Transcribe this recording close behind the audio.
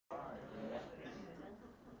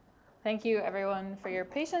Thank you, everyone, for your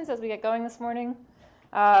patience as we get going this morning.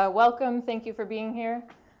 Welcome. Thank you for being here.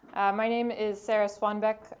 My name is Sarah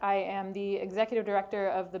Swanbeck. I am the Executive Director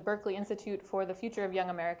of the Berkeley Institute for the Future of Young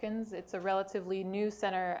Americans. It's a relatively new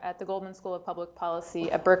center at the Goldman School of Public Policy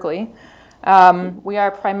at Berkeley. We are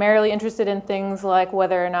primarily interested in things like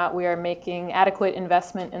whether or not we are making adequate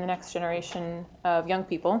investment in the next generation of young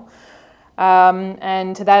people.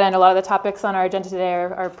 And to that end, a lot of the topics on our agenda today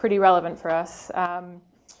are pretty relevant for us.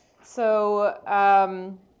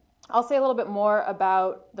 I'll say a little bit more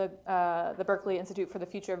about the Berkeley Institute for the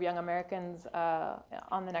Future of Young Americans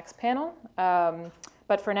on the next panel.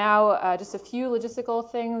 But for now, just a few logistical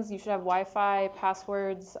things. You should have Wi-Fi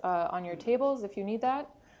passwords on your tables if you need that.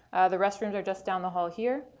 The restrooms are just down the hall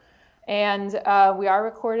here. And we are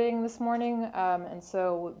recording this morning, and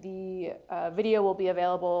so the video will be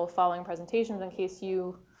available following presentations in case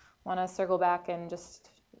you want to circle back and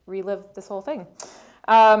just relive this whole thing.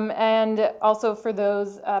 And also for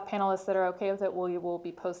those panelists that are okay with it, we will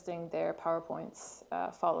be posting their PowerPoints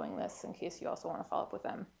following this in case you also want to follow up with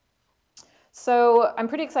them. So I'm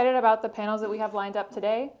pretty excited about the panels that we have lined up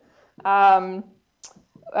today. I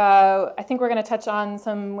think we're going to touch on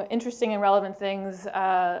some interesting and relevant things.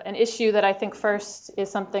 An issue that I think first is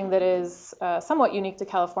something that is somewhat unique to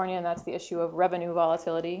California, and that's the issue of revenue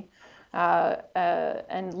volatility.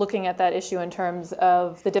 And looking at that issue in terms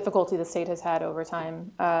of the difficulty the state has had over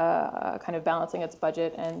time, kind of balancing its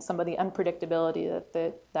budget and some of the unpredictability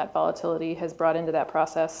that volatility has brought into that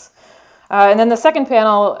process. And then the second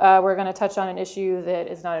panel, we're going to touch on an issue that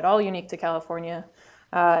is not at all unique to California,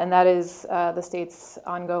 and that is the state's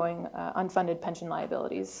ongoing unfunded pension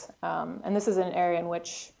liabilities. And this is an area in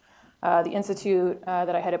which the institute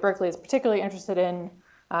that I head at Berkeley is particularly interested in.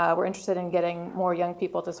 We're interested in getting more young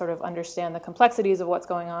people to sort of understand the complexities of what's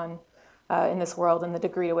going on in this world and the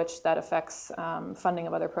degree to which that affects funding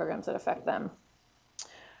of other programs that affect them.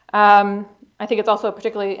 I think it's also a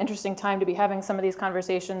particularly interesting time to be having some of these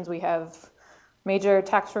conversations. We have major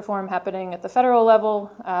tax reform happening at the federal level,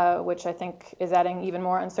 which I think is adding even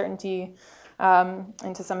more uncertainty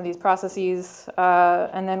into some of these processes.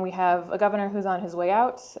 And then we have a governor who's on his way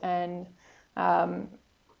out, and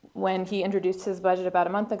when he introduced his budget about a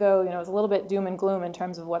month ago, it was a little bit doom and gloom in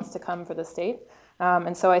terms of what's to come for the state.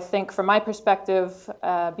 And so I think from my perspective,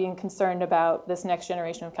 being concerned about this next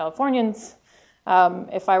generation of Californians,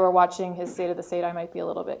 if I were watching his State of the State, I might be a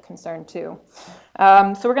little bit concerned too.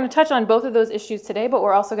 So we're going to touch on both of those issues today, but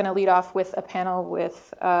we're also going to lead off with a panel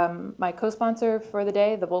with my co-sponsor for the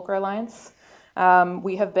day, the Volcker Alliance.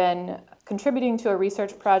 We have been contributing to a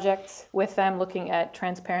research project with them looking at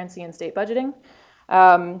transparency in state budgeting.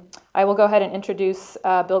 I will go ahead and introduce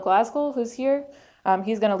Bill Glasgow, who's here.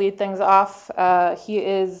 He's going to lead things off. He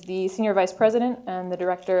is the Senior Vice President and the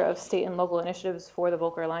Director of State and Local Initiatives for the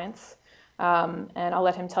Volcker Alliance. And I'll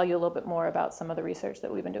let him tell you a little bit more about some of the research that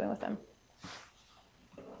we've been doing with them.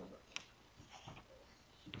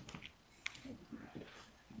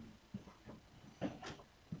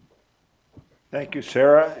 Thank you,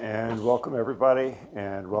 Sarah, and welcome everybody,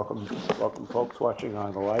 and welcome folks watching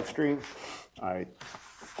on the live stream. I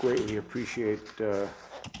greatly appreciate your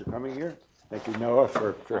coming here. Thank you, Noah,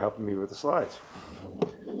 for helping me with the slides.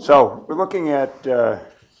 So we're looking at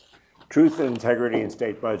truth and integrity in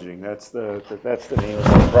state budgeting. That's the name of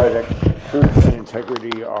the project. Truth and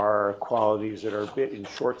integrity are qualities that are a bit in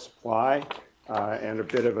short supply and a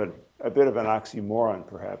bit of an oxymoron,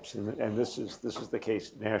 perhaps. And this is the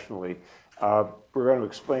case nationally. We're going to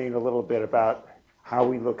explain a little bit about how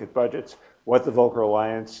we look at budgets, what the Volcker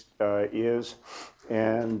Alliance is,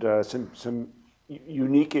 and some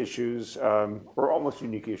unique issues, or almost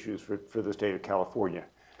unique issues for the state of California.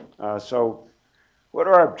 So what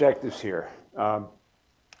are our objectives here?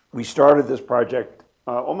 We started this project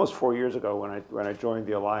almost 4 years ago when I joined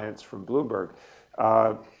the Alliance from Bloomberg,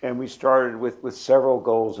 and we started with several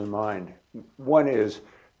goals in mind. One is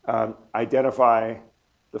identify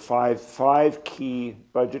the five key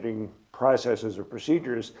budgeting processes or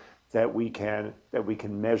procedures that we can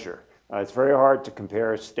measure. It's very hard to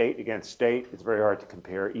compare state against state. It's very hard to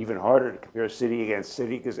compare, even harder to compare city against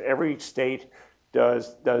city, because every state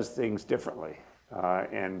does things differently.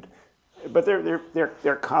 But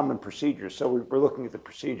they're common procedures. So we're looking at the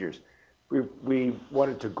procedures. We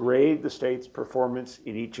wanted to grade the state's performance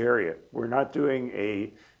in each area. We're not doing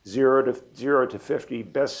a 0 to 50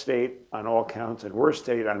 best state on all counts and worst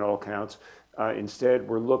state on all counts. Instead,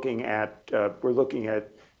 we're looking at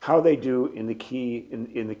how they do in the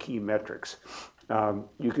key metrics.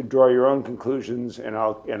 You can draw your own conclusions, and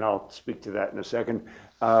I'll speak to that in a second.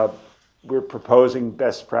 We're proposing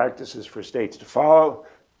best practices for states to follow.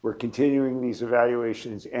 We're continuing these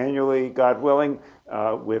evaluations annually, God willing,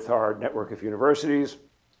 with our network of universities.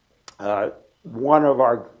 One of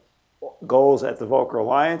our goals at the Volcker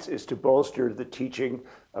Alliance is to bolster the teaching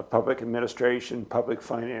of public administration, public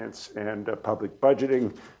finance, and public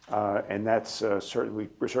budgeting, and that's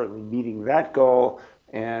we're certainly meeting that goal.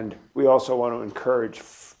 And we also want to encourage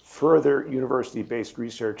further university-based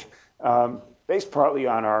research, based partly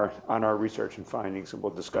on our research and findings, and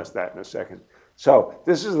we'll discuss that in a second. So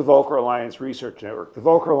this is the Volcker Alliance Research Network. The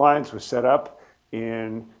Volcker Alliance was set up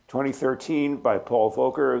in 2013 by Paul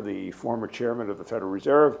Volcker, the former chairman of the Federal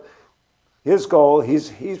Reserve. His goal,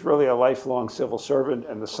 he's really a lifelong civil servant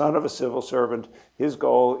and the son of a civil servant. His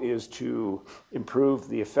goal is to improve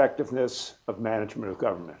the effectiveness of management of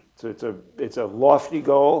government. So it's a lofty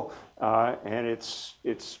goal, and it's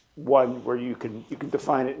one where you can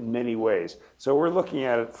define it in many ways. So we're looking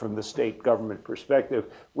at it from the state government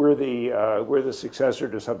perspective. We're the successor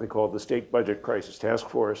to something called the State Budget Crisis Task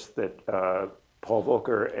Force that Paul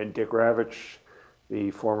Volcker and Dick Ravitch, the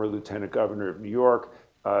former lieutenant governor of New York,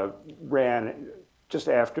 ran just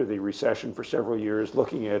after the recession for several years,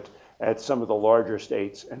 looking at some of the larger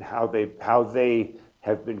states and how they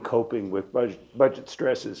have been coping with budget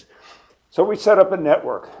stresses. So we set up a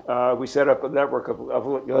network. We set up a network of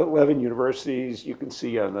 11 universities. You can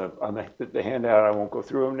see on the handout. I won't go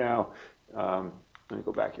through them now. Let me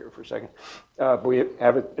go back here for a second. But we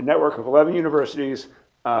have a network of 11 universities.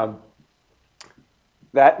 That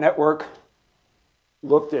network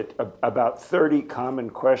looked at about 30 common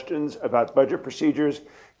questions about budget procedures,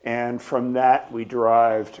 and from that we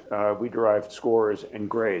derived scores and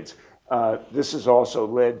grades. This has also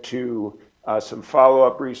led to some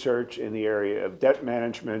follow-up research in the area of debt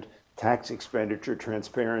management, tax expenditure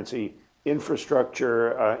transparency,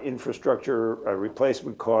 infrastructure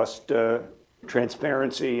replacement cost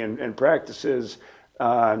transparency and practices,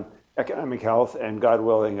 economic health, and God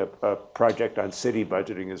willing, a project on city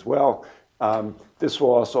budgeting as well. This will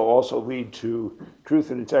also lead to truth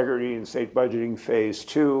and integrity in state budgeting phase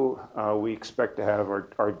 2. We expect to have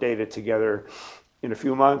our data together in a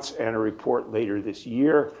few months and a report later this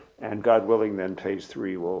year, and God willing, then phase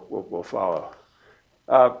 3 will follow.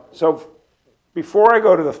 So before I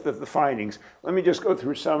go to the findings, let me just go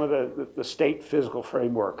through some of the state fiscal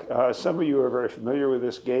framework. Some of you are very familiar with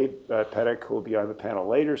this. Gabe Pettick, who will be on the panel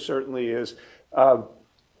later, certainly is.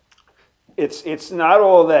 It's not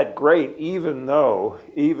all that great, even though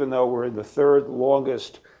we're in the third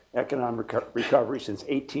longest economic recovery since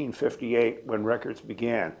 1858, when records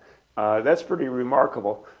began. That's pretty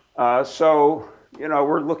remarkable. So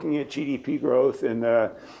we're looking at GDP growth in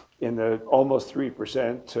the almost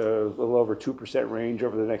 3% to a little over 2% range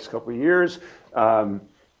over the next couple of years.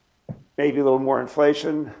 Maybe a little more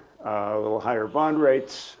inflation, a little higher bond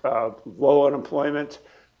rates, low unemployment.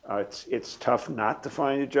 It's tough not to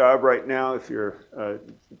find a job right now if you're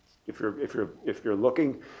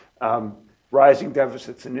looking. Rising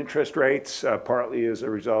deficits and interest rates, partly as a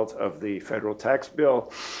result of the federal tax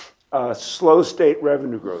bill. Slow state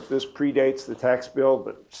revenue growth. This predates the tax bill,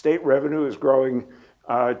 but state revenue is growing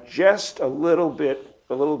just a little bit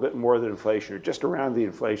more than inflation, or just around the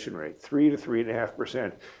inflation rate, 3 to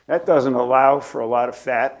 3.5%. That doesn't allow for a lot of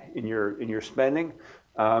fat in your spending.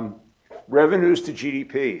 Revenues to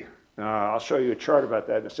GDP. I'll show you a chart about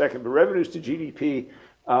that in a second, but revenues to GDP,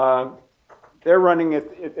 they're running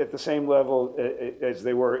at the same level as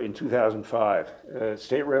they were in 2005.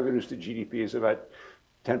 State revenues to GDP is about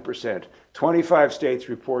 10%. 25 states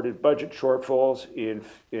reported budget shortfalls in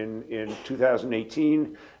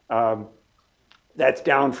 2018. That's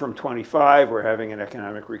down from 25. We're having an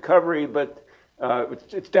economic recovery, but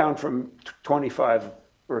it's down from 25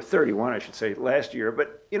 or 31, I should say, last year.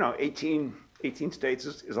 But 18 states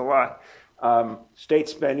is a lot. State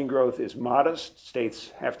spending growth is modest.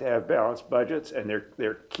 States have to have balanced budgets, and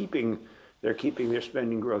they're keeping their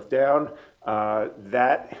spending growth down.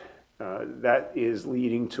 That is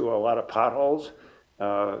leading to a lot of potholes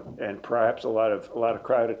and perhaps a lot of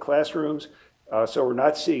crowded classrooms. So we're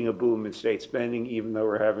not seeing a boom in state spending, even though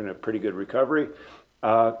we're having a pretty good recovery.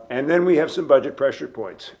 And then we have some budget pressure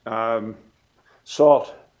points.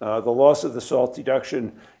 SALT, the loss of the SALT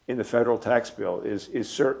deduction in the federal tax bill is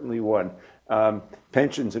certainly one.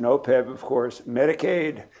 Pensions and OPEB, of course,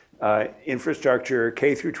 Medicaid, infrastructure,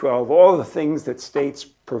 K through 12, all the things that states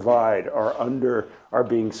provide are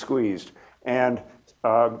being squeezed. And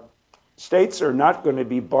states are not going to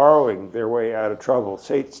be borrowing their way out of trouble.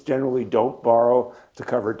 States generally don't borrow to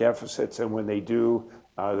cover deficits, and when they do,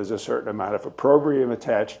 there's a certain amount of opprobrium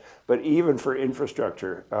attached. But even for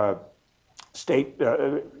infrastructure,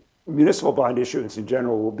 municipal bond issuance in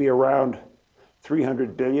general will be around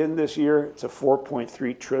 $300 billion this year. It's a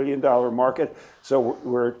 $4.3 trillion market.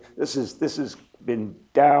 So this has been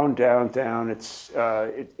down, down, down. It's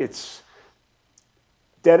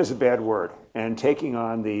debt is a bad word, and taking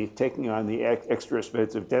on the extra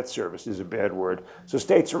expense of debt service is a bad word. So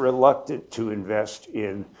states are reluctant to invest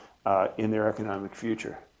in their economic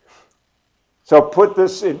future. So put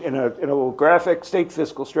this in a little graphic: state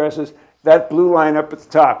fiscal stresses. That blue line up at the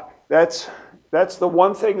top, that's the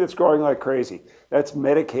one thing that's growing like crazy. That's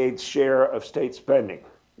Medicaid's share of state spending.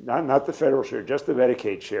 Not the federal share, just the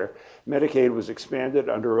Medicaid share. Medicaid was expanded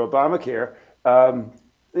under Obamacare.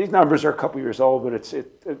 These numbers are a couple years old, but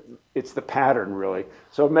it's the pattern, really.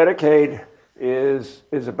 So Medicaid is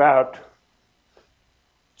about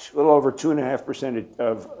a little over 2.5%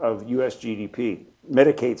 of U.S. GDP.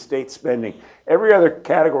 Medicaid state spending. Every other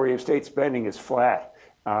category of state spending is flat,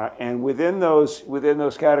 and within those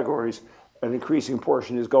categories, an increasing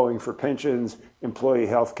portion is going for pensions, employee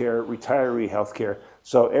health care, retiree health care.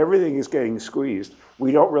 So everything is getting squeezed.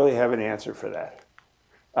 We don't really have an answer for that.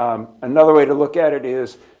 Another way to look at it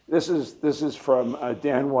is, this is from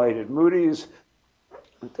Dan White at Moody's,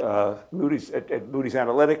 Moody's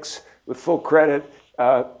Analytics, with full credit.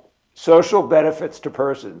 Social benefits to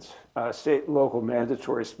persons, state and local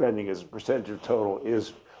mandatory spending as a percentage of total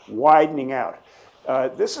is widening out.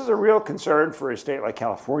 This is a real concern for a state like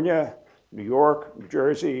California, New York, New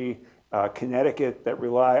Jersey, Connecticut, that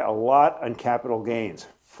rely a lot on capital gains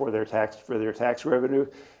for their tax revenue.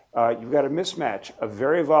 You've got a mismatch of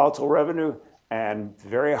very volatile revenue and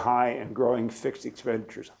very high and growing fixed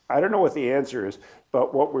expenditures. I don't know what the answer is,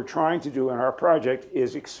 but what we're trying to do in our project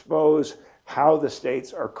is expose how the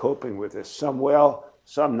states are coping with this. Some well,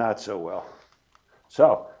 some not so well.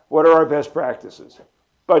 So what are our best practices?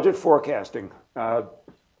 Budget forecasting.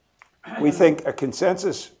 We think a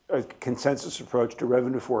consensus approach to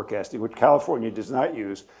revenue forecasting, which California does not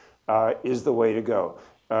use, is the way to go.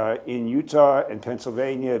 In Utah and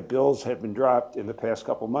Pennsylvania, bills have been dropped in the past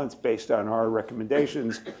couple months based on our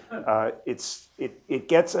recommendations. It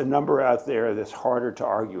gets a number out there that's harder to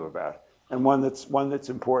argue about, and one that's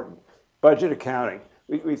important. Budget accounting.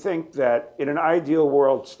 We think that in an ideal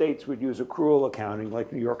world, states would use accrual accounting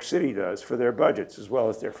like New York City does for their budgets as well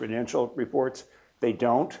as their financial reports. They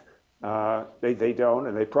don't. They don't,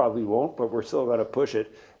 and they probably won't, but we're still going to push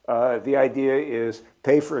it. The idea is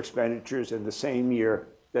pay for expenditures in the same year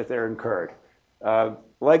that they're incurred.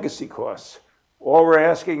 Legacy costs. All we're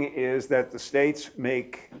asking is that the states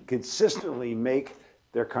consistently make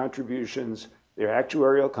their contributions, their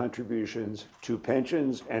actuarial contributions to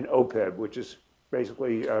pensions and OPEB, which is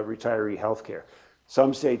basically retiree health care.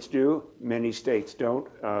 Some states do, many states don't.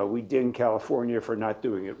 We did in California for not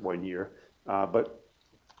doing it one year, but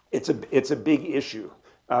it's a big issue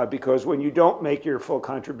because when you don't make your full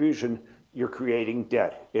contribution, you're creating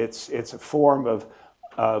debt. It's a form of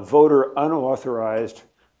voter unauthorized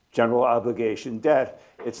general obligation debt.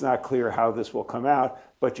 It's not clear how this will come out,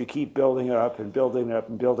 but you keep building it up and building it up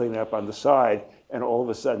and building it up on the side, and all of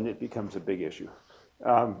a sudden it becomes a big issue.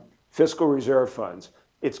 Fiscal reserve funds.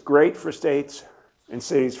 It's great for states and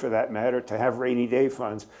cities, for that matter, to have rainy day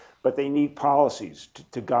funds, but they need policies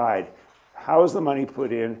to guide. How is the money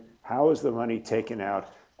put in? How is the money taken out?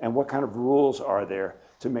 And what kind of rules are there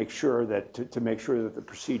to make sure that the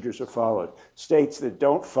procedures are followed? States that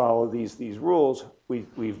don't follow these rules, we've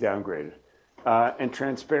downgraded. And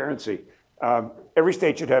transparency. Every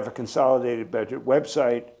state should have a consolidated budget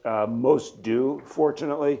website. Most do,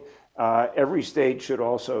 fortunately. Every state should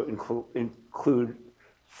also include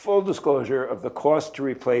full disclosure of the cost to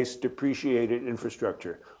replace depreciated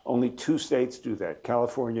infrastructure. Only 2 states do that,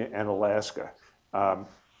 California and Alaska.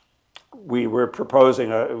 We were proposing,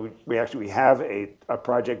 we have a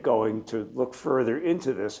project going to look further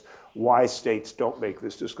into this, why states don't make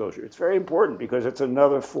this disclosure. It's very important because it's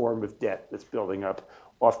another form of debt that's building up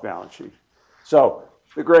off balance sheet. So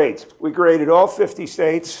the grades, we graded all 50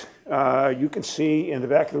 states. You can see in the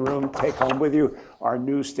back of the room, take home with you, our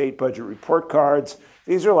new state budget report cards.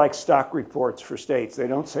 These are like stock reports for states. They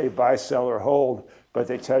don't say buy, sell, or hold, but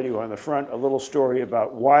they tell you on the front a little story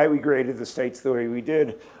about why we graded the states the way we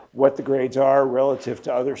did, what the grades are relative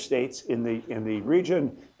to other states in the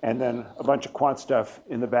region, and then a bunch of quant stuff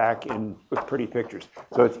in the back with pretty pictures.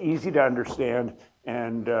 So it's easy to understand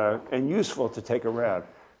and useful to take around.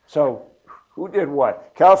 So who did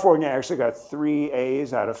what? California actually got 3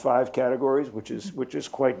 A's out of 5 categories, which is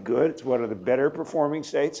quite good. It's one of the better performing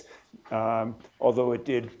states, although it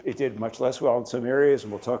did much less well in some areas,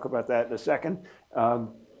 and we'll talk about that in a second.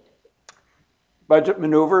 Budget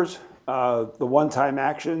maneuvers, the one-time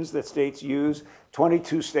actions that states use.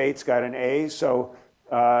 22 states got an A, so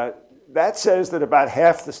that says that about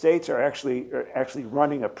half the states are actually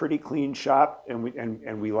running a pretty clean shop, and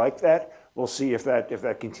we like that. We'll see if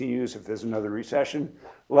that continues, if there's another recession.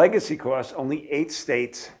 Legacy costs, only 8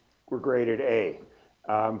 states were graded A.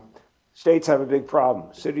 States have a big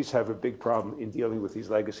problem. Cities have a big problem in dealing with these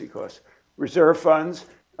legacy costs. Reserve funds,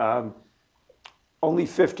 only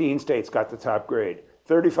 15 states got the top grade.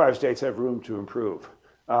 35 states have room to improve.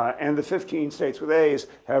 And the 15 states with A's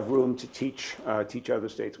have room to teach other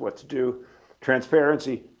states what to do.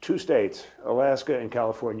 Transparency, 2 states, Alaska and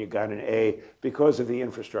California, got an A because of the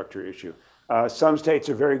infrastructure issue. Some states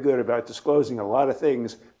are very good about disclosing a lot of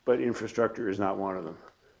things, but infrastructure is not one of them.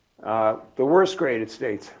 The worst graded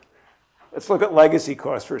states, let's look at legacy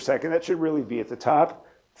costs for a second. That should really be at the top.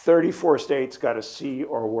 34 states got a C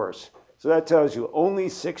or worse. So that tells you only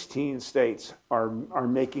 16 states are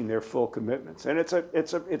making their full commitments. And it's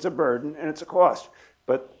a burden and it's a cost.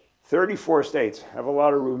 But 34 states have a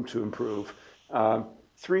lot of room to improve.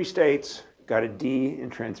 3 states got a D in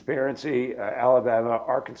transparency, Alabama,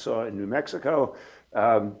 Arkansas, and New Mexico.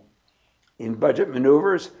 In budget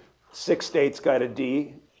maneuvers, 6 states got a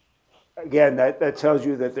D. Again, that tells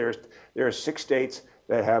you that there are 6 states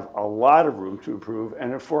that have a lot of room to improve.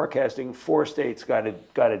 And in forecasting, 4 states got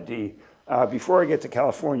a D. Before I get to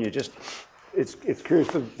California, it's curious,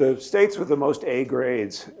 the states with the most A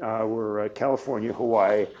grades were California,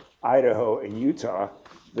 Hawaii, Idaho, and Utah.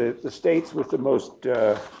 The states with the most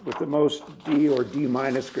D or D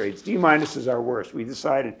minus grades. D minus is our worst. We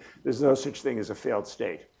decided there's no such thing as a failed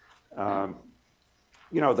state. The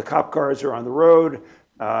cop cars are on the road.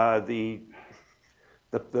 The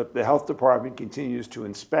health department continues to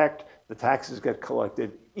inspect. The taxes get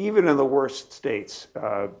collected. Even in the worst states,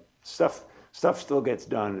 stuff still gets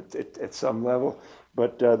done at some level.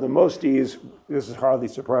 But the most D's, this is hardly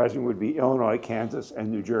surprising, would be Illinois, Kansas, and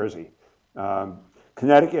New Jersey.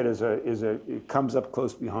 Connecticut it comes up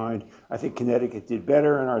close behind. I think Connecticut did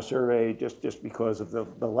better in our survey just because of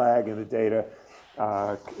the lag in the data.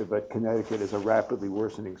 But Connecticut is a rapidly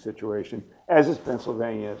worsening situation, as is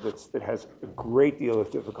Pennsylvania, that has a great deal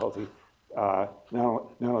of difficulty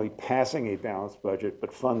not only passing a balanced budget,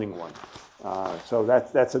 but funding one. So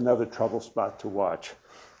that's another trouble spot to watch.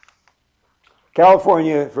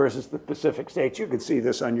 California versus the Pacific states. You can see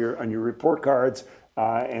this on your report cards.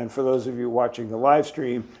 And for those of you watching the live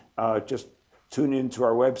stream, just tune into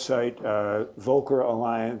our website,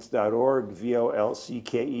 volkeralliance.org,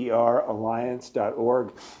 VOLCKER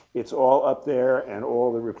alliance.org. It's all up there, and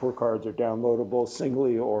all the report cards are downloadable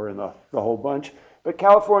singly or in the whole bunch. But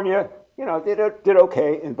California, did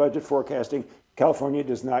okay in budget forecasting. California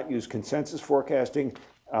does not use consensus forecasting.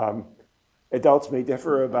 Adults may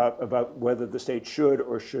differ about whether the state should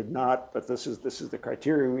or should not, but this is the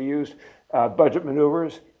criteria we used. Budget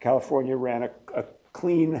maneuvers, California ran a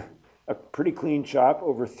pretty clean shop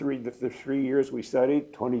over the 3 years we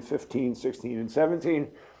studied, 2015, 16, and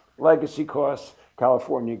 17. Legacy costs,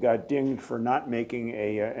 California got dinged for not making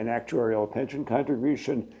an actuarial pension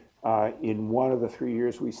contribution in one of the 3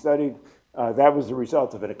 years we studied. That was the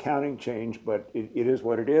result of an accounting change, but it is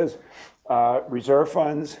what it is. Reserve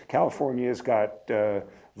funds, California's got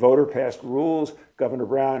voter-passed rules. Governor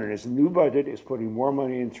Brown, in his new budget, is putting more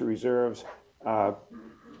money into reserves.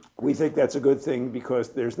 We think that's a good thing because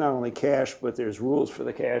there's not only cash, but there's rules for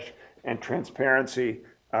the cash and transparency.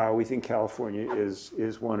 We think California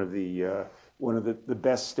is one of the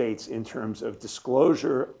best states in terms of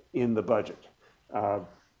disclosure in the budget.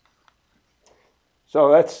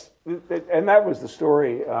 So that was the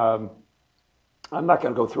story. I'm not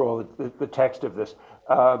going to go through all the text of this,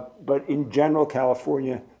 but in general,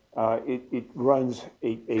 California, it runs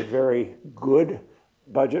a very good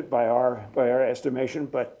budget by our estimation,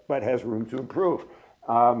 but has room to improve.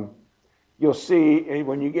 You'll see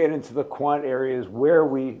when you get into the quant areas where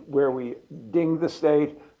we dinged the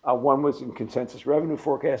state. One was in consensus revenue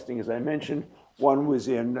forecasting, as I mentioned. One was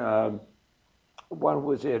in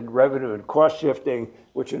revenue and cost shifting,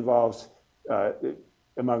 which involves,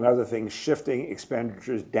 among other things, shifting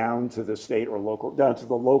expenditures down to the state or local, down to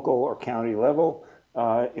the local or county level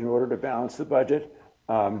in order to balance the budget.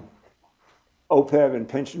 OPEB and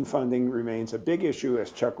pension funding remains a big issue,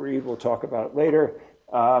 as Chuck Reed will talk about later,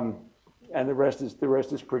 and the rest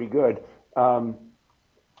is pretty good. In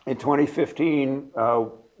 2015,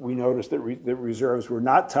 we noticed that reserves were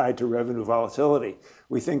not tied to revenue volatility.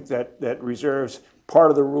 We think that reserves,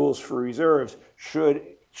 part of the rules for reserves should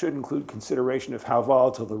include consideration of how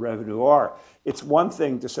volatile the revenue are. It's one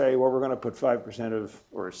thing to say, well, we're going to put 5% of,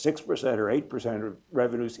 or 6% or 8% of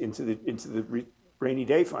revenues into the rainy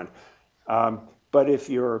day fund. But if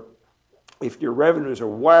you're if your revenues are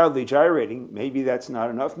wildly gyrating, maybe that's not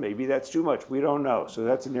enough, maybe that's too much. We don't know. So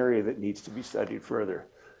that's an area that needs to be studied further.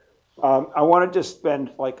 I want to just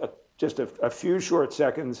spend like just a few short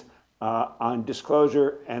seconds on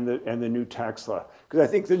disclosure and the new tax law, because I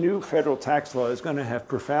think the new federal tax law is going to have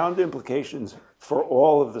profound implications for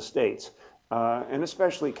all of the states, and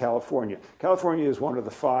especially California. California is one of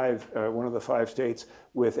the five states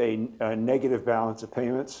with a negative balance of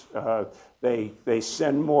payments. They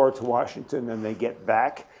send more to Washington than they get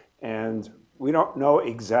back, and we don't know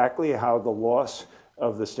exactly how the loss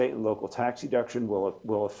of the state and local tax deduction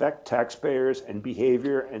will affect taxpayers and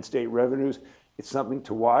behavior and state revenues. It's something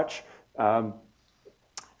to watch.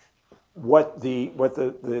 What the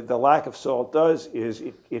lack of SALT does is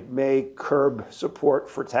it may curb support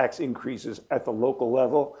for tax increases at the local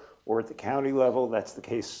level or at the county level. That's the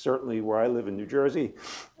case certainly where I live in New Jersey.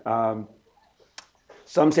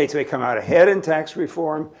 Some states may come out ahead in tax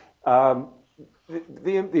reform.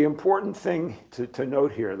 The important thing to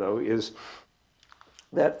note here, though, is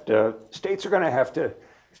that states are going to have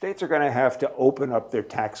to open up their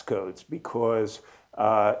tax codes, because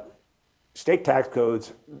state tax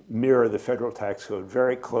codes mirror the federal tax code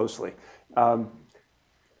very closely.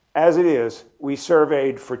 As it is, we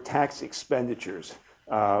surveyed for tax expenditures,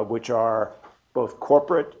 which are both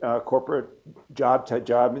corporate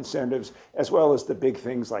job-to-job incentives, as well as the big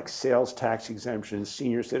things like sales tax exemptions,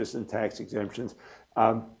 senior citizen tax exemptions.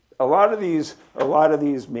 A lot of these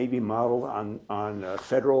may be modeled on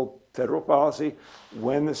federal policy.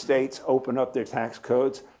 When the states open up their tax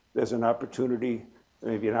codes, there's an opportunity,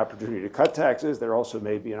 maybe an opportunity to cut taxes. There also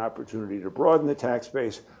may be an opportunity to broaden the tax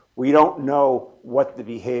base. We don't know what the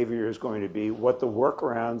behavior is going to be, what the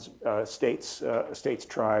workarounds states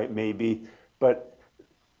try may be. But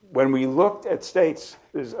when we looked at states,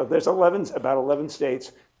 there's about 11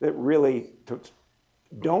 states that really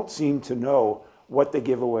don't seem to know what they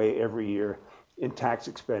give away every year in tax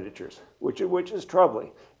expenditures, which is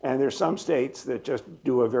troubling. And there's some states that just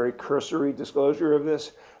do a very cursory disclosure of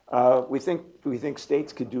this. We think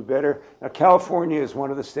states could do better. Now, California is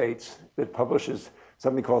one of the states that publishes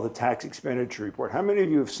something called the Tax Expenditure Report. How many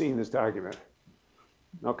of you have seen this document?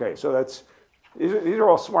 Okay, so these are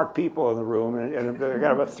all smart people in the room, and I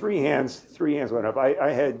got about three hands went up.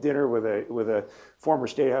 I had dinner with a former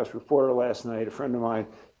State House reporter last night, a friend of mine,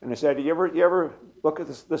 and I said, you ever look at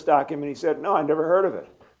this document? He said, no, I never heard of it.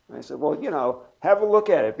 And I said, well, have a look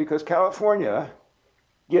at it, because California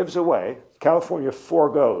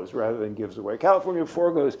foregoes rather than gives away. California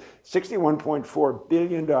foregoes $61.4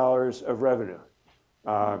 billion of revenue.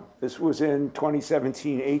 This was in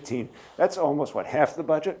 2017-18. That's almost, half the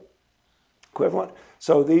budget equivalent?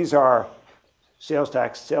 So these are sales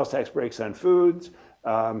tax breaks on foods,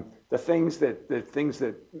 the things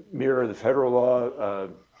that mirror the federal law,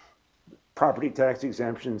 property tax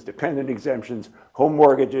exemptions, dependent exemptions, home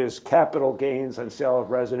mortgages, capital gains on sale of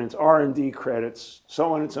residence, R&D credits,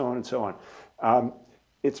 so on and so on and so on.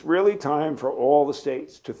 It's really time for all the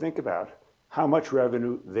states to think about how much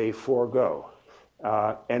revenue they forego,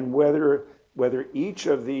 and whether each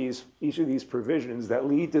of these provisions that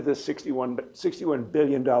lead to the $61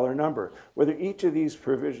 billion number, whether each of these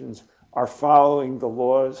provisions are following the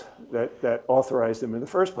laws that authorize them in the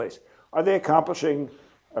first place. Are they accomplishing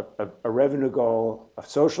a revenue goal, a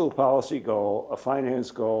social policy goal, a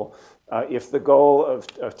finance goal? If the goal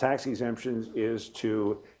of tax exemptions is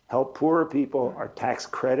to help poorer people, are tax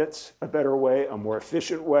credits a better way, a more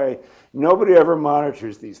efficient way? Nobody ever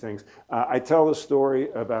monitors these things. I tell the story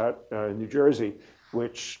about New Jersey,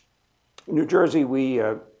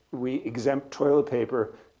 we exempt toilet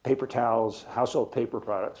paper, paper towels, household paper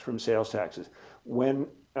products from sales taxes. When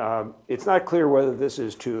it's not clear whether this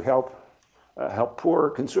is to help poorer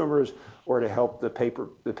consumers or to help the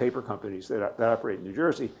paper companies that operate in New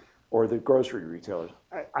Jersey, or the grocery retailers.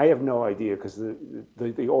 I have no idea, because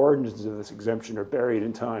the origins of this exemption are buried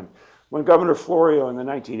in time. When Governor Florio in the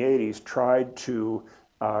 1980s tried to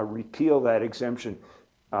repeal that exemption,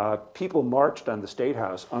 people marched on the State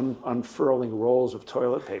House unfurling rolls of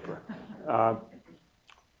toilet paper.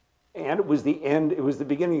 And it was the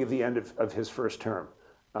beginning of the end of his first term.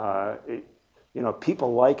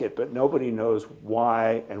 People like it, but nobody knows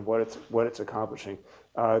why and what it's accomplishing.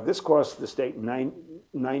 This costs the state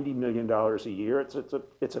 $90 million a year.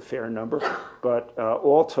 It's a fair number, but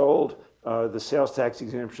all told, the sales tax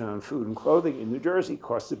exemption on food and clothing in New Jersey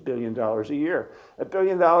costs $1 billion a year. $1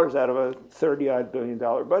 billion out of a $30-odd billion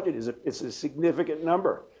budget is a significant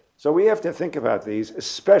number. So we have to think about these,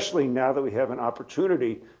 especially now that we have an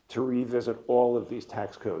opportunity to revisit all of these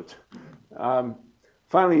tax codes.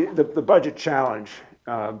 Finally, the budget challenge.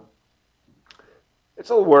 it's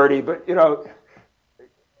a little wordy, but you know,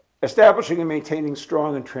 establishing and maintaining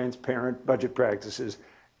strong and transparent budget practices,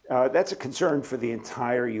 that's a concern for the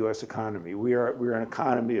entire U.S. economy. We're an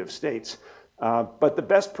economy of states, but the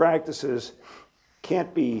best practices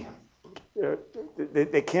can't be,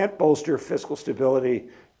 they can't bolster fiscal stability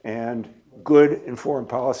and good informed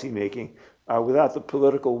policy making without the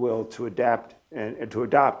political will to adapt and to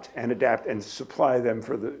adopt and adapt and supply them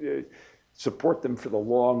for the, support them for the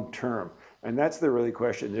long term. And that's the really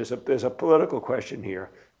question. There's a political question here.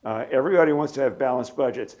 Everybody wants to have balanced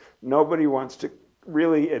budgets. Nobody wants to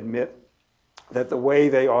really admit that the way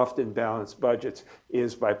they often balance budgets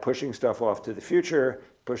is by pushing stuff off to the future,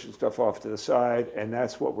 pushing stuff off to the side, and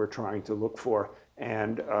that's what we're trying to look for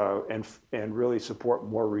and really support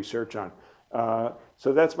more research on.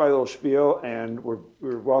 So that's my little spiel, and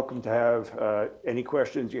we're welcome to have any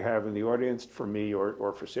questions you have in the audience for me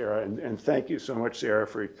or for Sarah. And thank you so much, Sarah,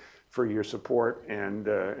 for your support and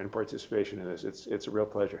participation in this. It's a real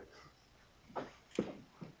pleasure.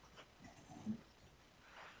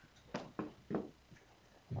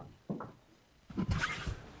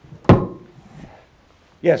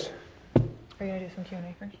 Yes. Are you going to do some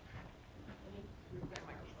Q&A first?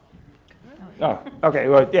 Oh, okay.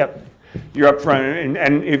 Well, yeah, you're up front,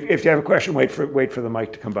 and if you have a question, wait for the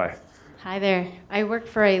mic to come by. Hi there. I work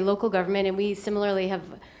for a local government, and we similarly have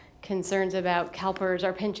concerns about CalPERS,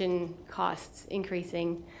 our pension costs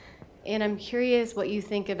increasing. And I'm curious what you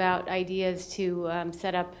think about ideas to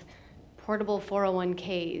set up portable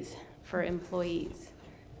 401ks for employees.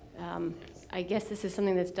 I guess this is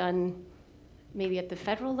something that's done maybe at the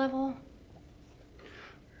federal level.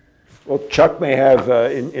 Well, Chuck may have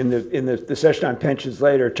in the session on pensions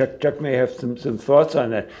later. Chuck may have some thoughts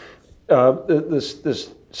on that.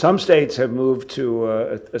 Some states have moved to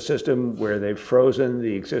a system where they've frozen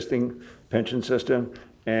the existing pension system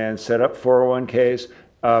and set up 401ks.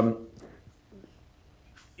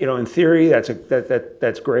 You know, in theory,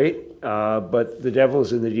 that's great, but the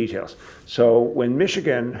devil's in the details. So when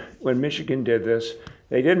Michigan did this,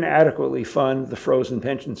 they didn't adequately fund the frozen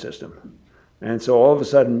pension system. And so all of a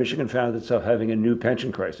sudden, Michigan found itself having a new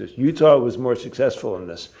pension crisis. Utah was more successful in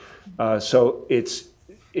this. So it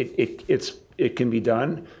can be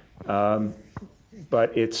done,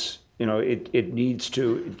 but it needs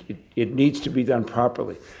to be done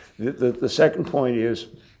properly. The second point is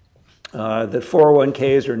that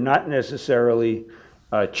 401ks are not necessarily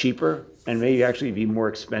cheaper and may actually be more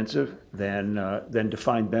expensive than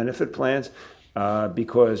defined benefit plans.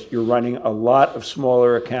 Because you're running a lot of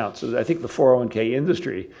smaller accounts. So I think the 401k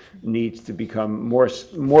industry needs to become more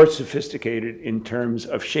sophisticated in terms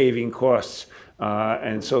of shaving costs,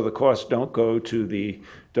 and so the costs don't go to the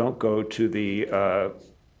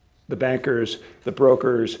bankers, the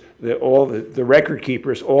brokers, the record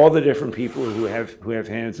keepers, all the different people who have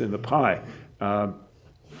hands in the pie.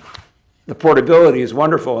 The portability is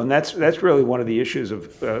wonderful, and that's really one of the issues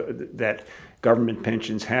of that government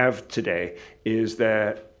pensions have today, is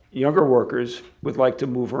that younger workers would like to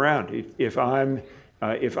move around. If I'm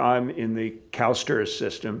in the CalSTRS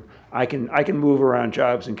system, I can move around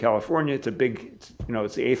jobs in California. It's a big, it's the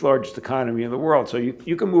 8th largest economy in the world, so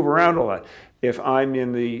you can move around a lot. If I'm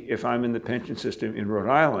in the pension system in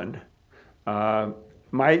Rhode Island, and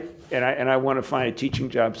I want to find a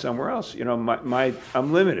teaching job somewhere else,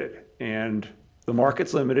 I'm limited, and the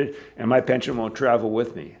market's limited, and my pension won't travel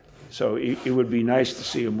with me. So it would be nice to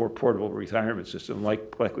see a more portable retirement system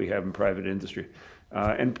like we have in private industry.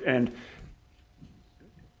 And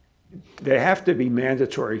they have to be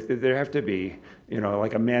mandatory. There have to be,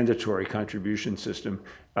 like a mandatory contribution system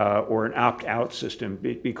or an opt-out system,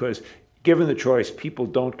 because given the choice, people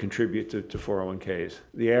don't contribute to 401ks.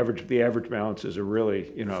 The average balances are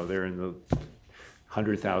really, they're in the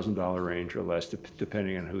 $100,000 range or less,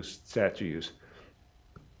 depending on whose stats you use.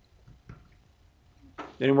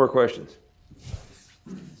 Any more questions?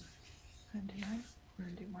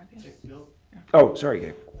 Oh, sorry,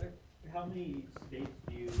 Gabe. How many states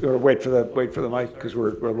do you? You want to wait for the mic because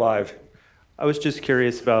we're live. I was just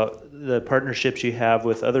curious about the partnerships you have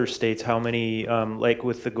with other states. How many, like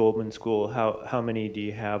with the Goldman School, how many do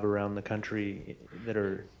you have around the country that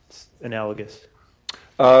are analogous?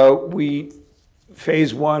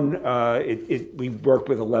 Phase one, we worked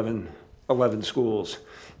with 11 schools.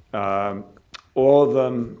 All of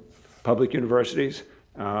them public universities.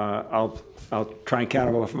 I'll try and count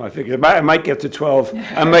them off my fingers. I might get to 12.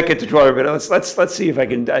 I might get to 12, but let's see if I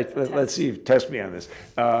can. Let's see if test me on this.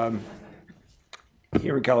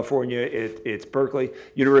 Here in California, it's Berkeley,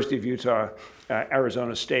 University of Utah,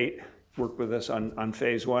 Arizona State worked with us on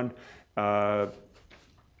phase one.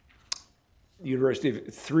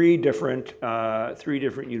 three different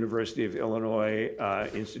University of Illinois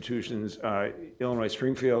institutions: Illinois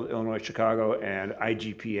Springfield, Illinois Chicago, and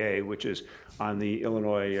IGPA, which is on the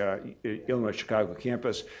Illinois Chicago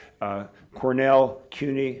campus. Cornell,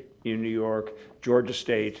 CUNY in New York, Georgia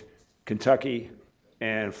State, Kentucky,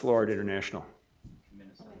 and Florida International,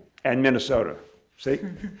 and Minnesota. See,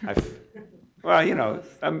 well, you know,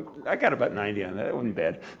 I got about 90 on that. That wasn't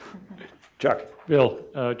bad. Chuck. Bill,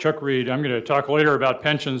 Chuck Reed. I'm going to talk later about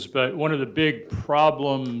pensions, but one of the big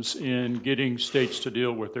problems in getting states to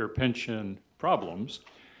deal with their pension problems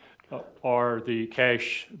are the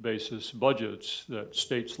cash basis budgets that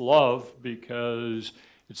states love because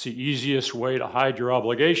it's the easiest way to hide your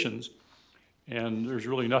obligations. And there's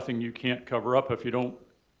really nothing you can't cover up if you don't,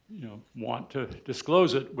 want to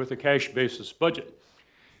disclose it with a cash basis budget.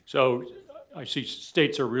 So I see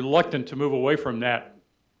states are reluctant to move away from that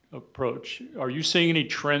approach. Are you seeing any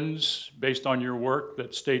trends based on your work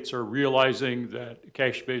that states are realizing that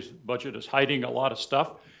cash-based budget is hiding a lot of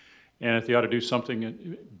stuff and if they ought to do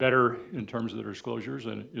something better in terms of their disclosures?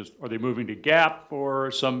 And are they moving to GAAP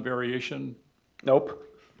or some variation? Nope.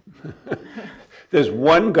 There's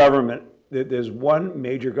one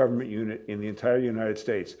major government unit in the entire United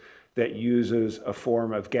States that uses a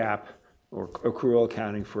form of GAAP or accrual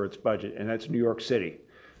accounting for its budget, and that's New York City.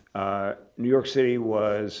 New York City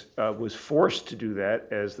was forced to do that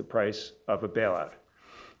as the price of a bailout,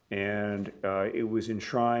 and it was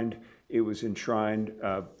enshrined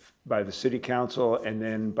by the city council and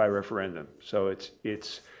then by referendum. So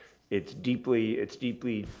it's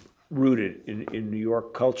deeply rooted in New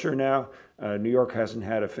York culture now. New York hasn't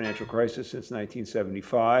had a financial crisis since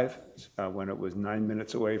 1975, when it was 9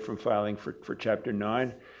 minutes away from filing for Chapter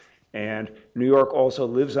 9. And New York also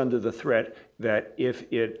lives under the threat that if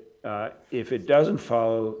it doesn't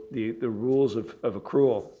follow the rules of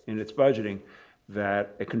accrual in its budgeting,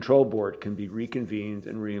 that a control board can be reconvened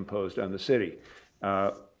and reimposed on the city.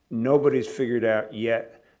 Nobody's figured out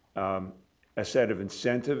yet a set of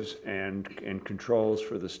incentives and controls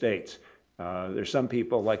for the states. There's some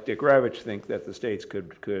people like Dick Ravitch think that the states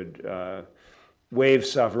could waive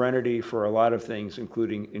sovereignty for a lot of things,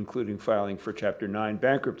 including filing for Chapter 9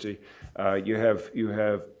 bankruptcy. You have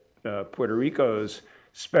Puerto Rico's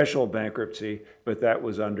special bankruptcy, but that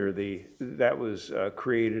was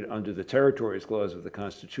created under the Territories Clause of the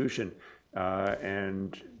Constitution,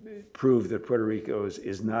 and proved that Puerto Rico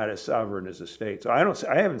is not as sovereign as a state. So I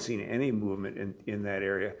haven't seen any movement in that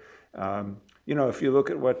area. If you look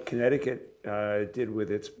at what Connecticut did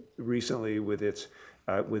recently with its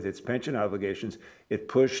pension obligations, it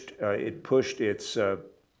pushed its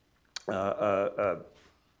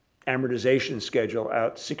amortization schedule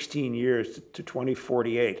out 16 years to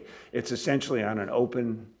 2048. It's essentially on an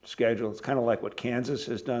open schedule. It's kind of like what Kansas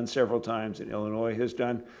has done several times and Illinois has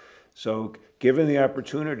done. So given the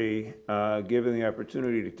opportunity to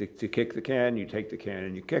kick the can, you take the can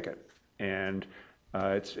and you kick it. And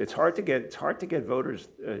it's hard to get voters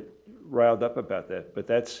riled up about that. But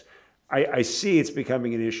I see it's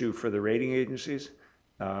becoming an issue for the rating agencies.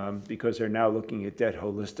 Because they're now looking at debt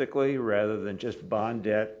holistically rather than just bond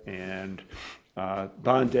debt and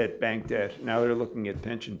bond debt, bank debt. Now they're looking at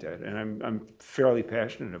pension debt, and I'm fairly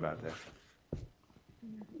passionate about that.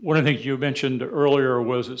 One of the things you mentioned earlier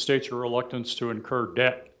was that states are reluctant to incur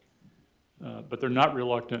debt, but they're not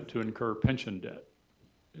reluctant to incur pension debt,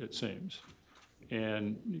 it seems.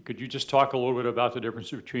 And could you just talk a little bit about the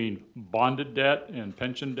difference between bonded debt and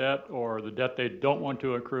pension debt, or the debt they don't want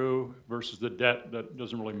to accrue versus the debt that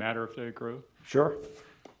doesn't really matter if they accrue? Sure.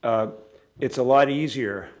 It's a lot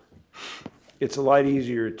easier. It's a lot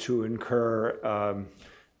easier to incur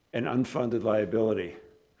an unfunded liability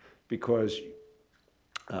because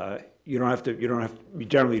you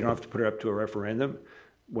generally don't have to put it up to a referendum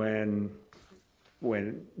when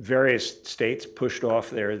various states pushed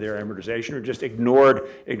off their amortization or just ignored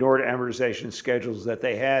amortization schedules that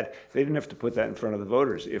they had. They didn't have to put that in front of the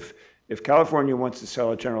voters. If California wants to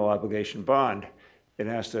sell a general obligation bond, it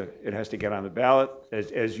has to get on the ballot.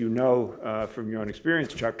 As you know from your own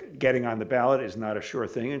experience, Chuck, getting on the ballot is not a sure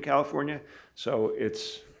thing in California. So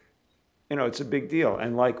it's a big deal.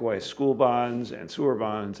 And likewise, school bonds and sewer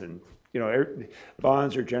bonds and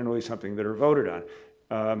bonds are generally something that are voted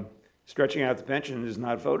on. Stretching out the pension is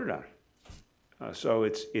not voted on, so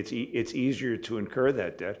it's easier to incur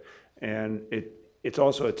that debt, and it's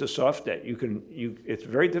a soft debt. It's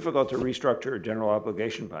very difficult to restructure a general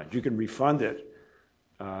obligation bond. You can refund it,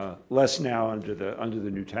 less now under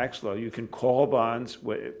the new tax law. You can call bonds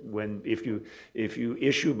if you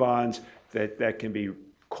issue bonds that can be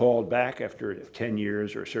called back after 10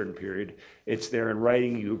 years or a certain period. It's there in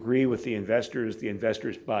writing. You agree with the investors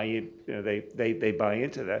buy in, they buy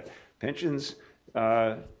into that. Pensions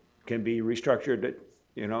can be restructured at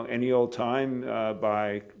any old time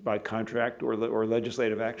by contract or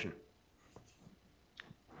legislative action.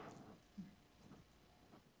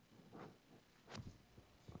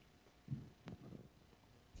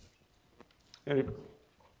 Any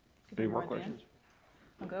more questions?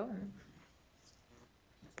 I'll go.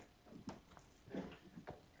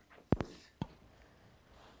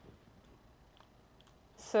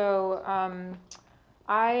 So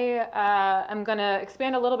I am going to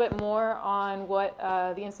expand a little bit more on what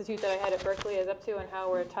the institute that I had at Berkeley is up to and how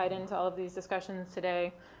we're tied into all of these discussions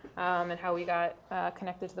today, and how we got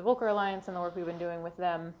connected to the Volcker Alliance and the work we've been doing with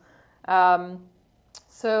them.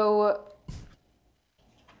 So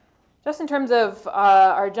just in terms of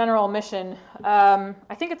our general mission,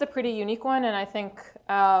 I think it's a pretty unique one, and I think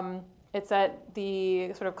it's at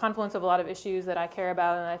the sort of confluence of a lot of issues that I care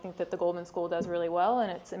about, and I think that the Goldman School does really well,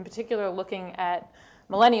 and it's in particular looking at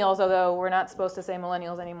millennials, although we're not supposed to say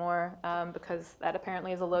millennials anymore because that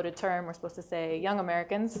apparently is a loaded term. We're supposed to say young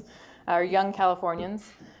Americans or young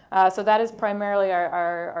Californians. So that is primarily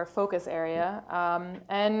our focus area,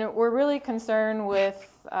 and we're really concerned with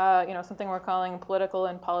something we're calling political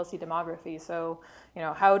and policy demography. So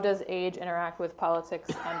how does age interact with politics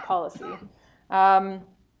and policy?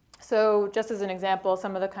 So just as an example,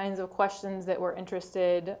 some of the kinds of questions that we're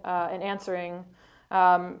interested in answering,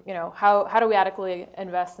 how do we adequately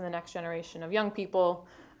invest in the next generation of young people,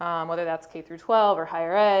 whether that's K through 12 or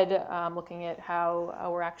higher ed, looking at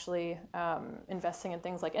how we're actually investing in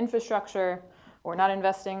things like infrastructure or not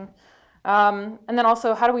investing. And then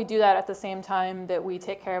also, how do we do that at the same time that we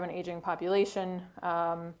take care of an aging population,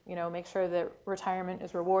 make sure that retirement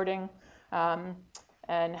is rewarding,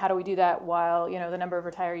 and how do we do that while the number of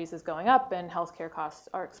retirees is going up and healthcare costs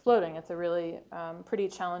are exploding? It's a really pretty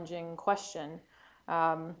challenging question.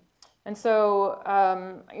 And so,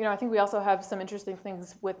 I think we also have some interesting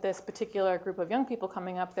things with this particular group of young people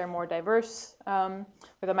coming up. They're more diverse. They're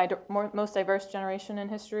the most diverse generation in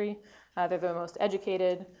history. They're the most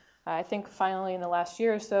educated. I think finally in the last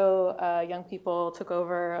year or so, young people took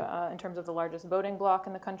over in terms of the largest voting bloc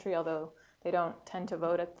in the country, although they don't tend to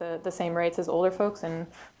vote at the same rates as older folks, and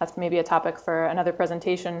that's maybe a topic for another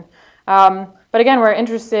presentation. But again, we're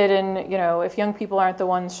interested in, if young people aren't the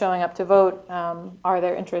ones showing up to vote, are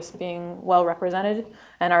their interests being well represented,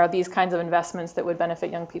 and are these kinds of investments that would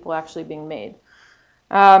benefit young people actually being made?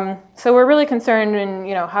 So we're really concerned in,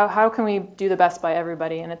 how can we do the best by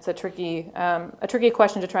everybody, and it's a tricky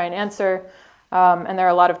question to try and answer, and there are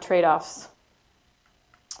a lot of trade-offs.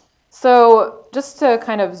 So just to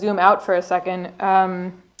kind of zoom out for a second,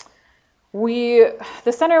 the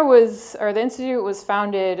institute was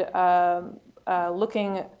founded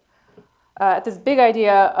looking at this big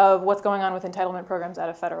idea of what's going on with entitlement programs at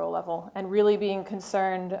a federal level, and really being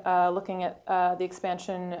concerned looking at the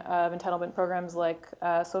expansion of entitlement programs like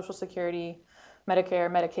Social Security, Medicare,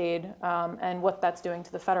 Medicaid, and what that's doing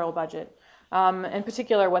to the federal budget. In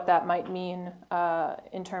particular, what that might mean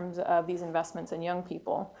in terms of these investments in young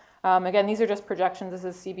people. Again, these are just projections. This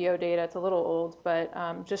is CBO data. It's a little old, but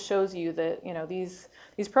just shows you that these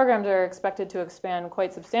programs are expected to expand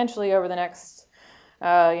quite substantially over the next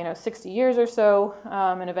 60 years or so,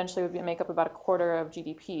 and eventually would make up about a quarter of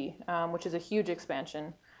GDP, which is a huge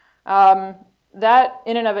expansion. That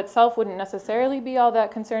in and of itself wouldn't necessarily be all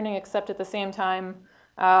that concerning, except at the same time,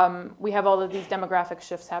 we have all of these demographic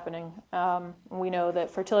shifts happening. We know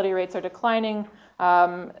that fertility rates are declining.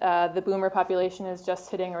 The boomer population is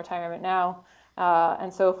just hitting retirement now.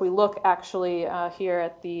 And so if we look actually here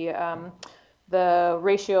at the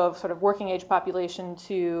ratio of sort of working age population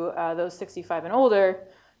to those 65 and older,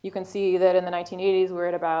 you can see that in the 1980s we're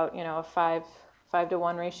at about a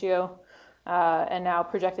 5-to-1 ratio. And now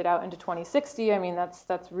projected out into 2060, I mean,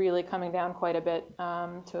 that's really coming down quite a bit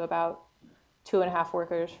to about 2.5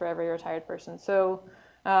 workers for every retired person. So,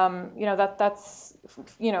 that's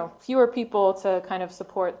fewer people to kind of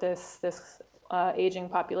support this aging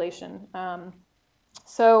population.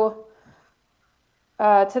 So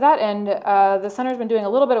to that end, the center's been doing a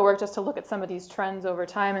little bit of work just to look at some of these trends over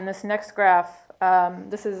time. And this next graph,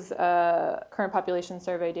 this is current population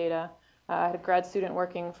survey data. I had a grad student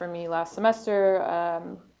working for me last semester,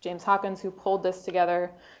 James Hawkins, who pulled this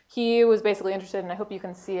together. He was basically interested, and I hope you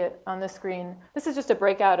can see it on this screen. This is just a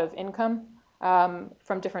breakout of income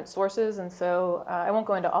from different sources, and so I won't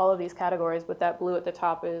go into all of these categories, but that blue at the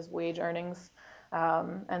top is wage earnings.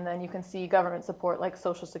 And then you can see government support like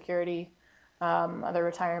Social Security, other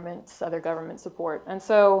retirements, other government support. And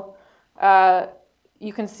so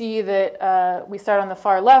you can see that we start on the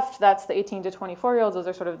far left. That's the 18 to 24-year-olds. Those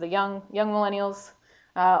are sort of the young millennials,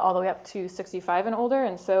 all the way up to 65 and older.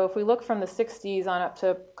 And so if we look from the 60s on up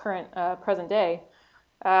to current present day,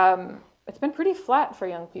 it's been pretty flat for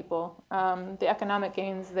young people. The economic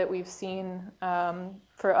gains that we've seen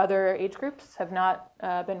for other age groups have not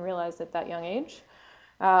been realized at that young age.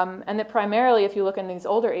 And that primarily, if you look in these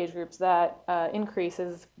older age groups, that increase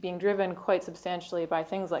is being driven quite substantially by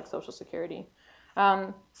things like Social Security.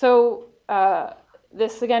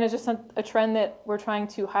 This, again, is just a trend that we're trying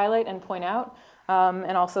to highlight and point out,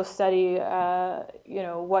 and also study,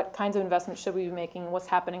 what kinds of investments should we be making, what's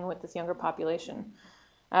happening with this younger population.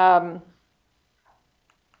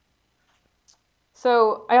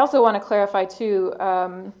 So I also want to clarify, too,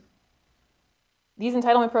 these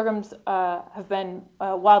entitlement programs have been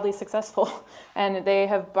wildly successful, and they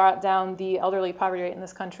have brought down the elderly poverty rate in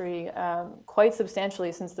this country quite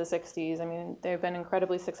substantially since the 60s. I mean, they've been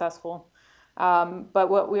incredibly successful. But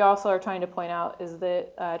what we also are trying to point out is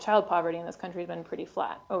that child poverty in this country has been pretty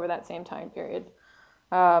flat over that same time period.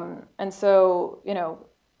 And so,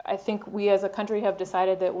 I think we as a country have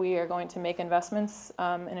decided that we are going to make investments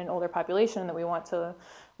in an older population, that we want to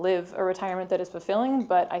live a retirement that is fulfilling,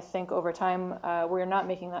 but I think over time we're not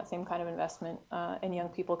making that same kind of investment in young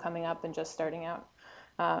people coming up and just starting out.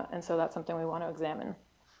 And so that's something we want to examine.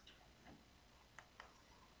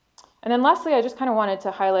 And then lastly, I just kind of wanted to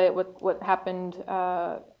highlight what happened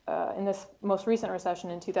in this most recent recession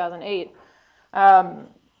in 2008.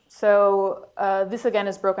 This again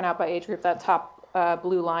is broken out by age group. That top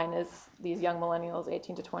blue line is these young millennials,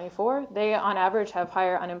 18 to 24. They, on average, have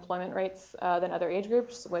higher unemployment rates than other age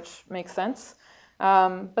groups, which makes sense.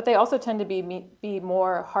 But they also tend to be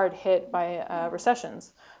more hard hit by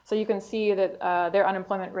recessions. So you can see that their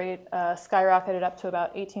unemployment rate skyrocketed up to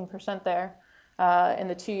about 18% there in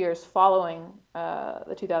the 2 years following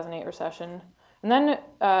the 2008 recession. And then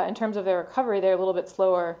in terms of their recovery, they're a little bit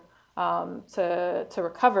slower to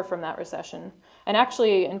recover from that recession. And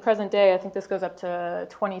actually, in present day, I think this goes up to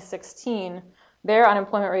 2016, their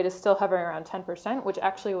unemployment rate is still hovering around 10%, which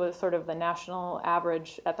actually was sort of the national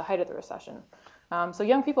average at the height of the recession. So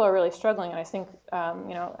young people are really struggling, and I think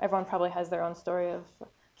everyone probably has their own story of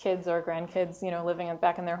kids or grandkids, living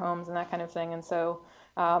back in their homes and that kind of thing. And so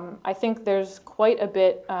I think there's quite a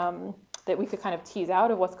bit that we could kind of tease out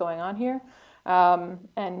of what's going on here.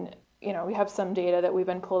 And we have some data that we've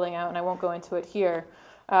been pulling out, and I won't go into it here.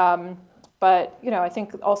 But I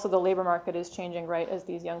think also the labor market is changing right as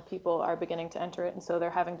these young people are beginning to enter it, and so they're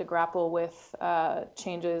having to grapple with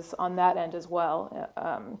changes on that end as well.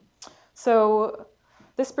 So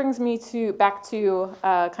this brings me back to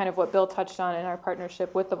kind of what Bill touched on in our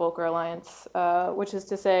partnership with the Volcker Alliance, which is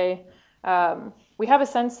to say we have a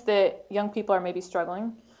sense that young people are maybe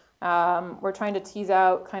struggling. We're trying to tease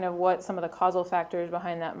out kind of what some of the causal factors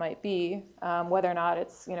behind that might be, whether or not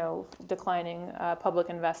it's declining public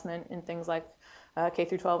investment in things like K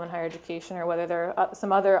through 12 and higher education, or whether there are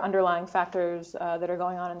some other underlying factors that are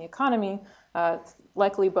going on in the economy,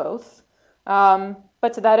 likely both.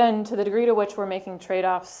 But to that end, to the degree to which we're making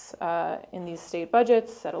trade-offs in these state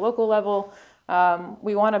budgets at a local level,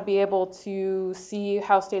 we want to be able to see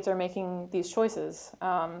how states are making these choices.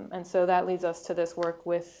 And so that leads us to this work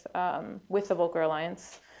with the Volcker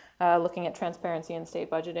Alliance, looking at transparency in state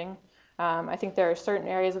budgeting. I think there are certain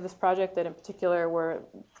areas of this project that in particular were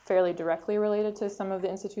fairly directly related to some of the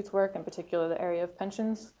Institute's work, in particular the area of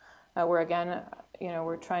pensions, where again,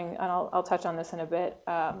 we're trying, and I'll touch on this in a bit,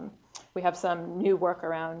 we have some new work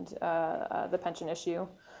around the pension issue.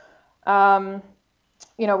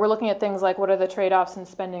 We're looking at things like what are the trade-offs in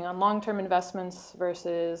spending on long-term investments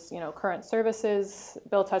versus, current services.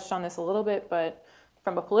 Bill touched on this a little bit, but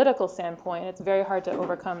from a political standpoint, it's very hard to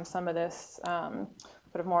overcome some of this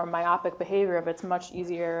sort of more myopic behavior. But it's much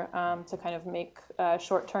easier to kind of make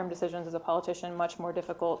short-term decisions as a politician, much more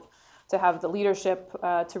difficult to have the leadership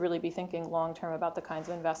to really be thinking long-term about the kinds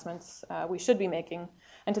of investments we should be making.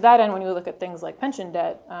 And to that end, when you look at things like pension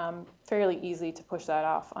debt, fairly easy to push that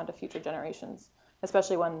off onto future generations,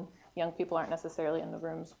 especially when young people aren't necessarily in the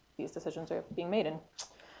rooms these decisions are being made in.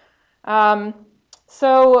 I'll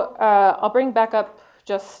bring back up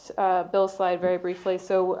just Bill's slide very briefly.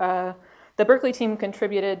 So the Berkeley team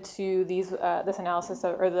contributed to this analysis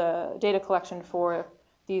or the data collection for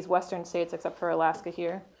these Western states, except for Alaska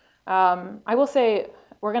here. I will say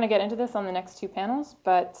we're going to get into this on the next two panels,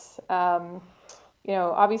 but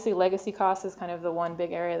obviously legacy costs is kind of the one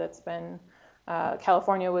big area that's been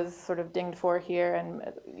California was sort of dinged for here,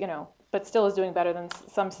 and but still is doing better than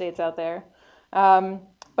some states out there.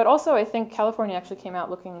 But also, I think California actually came out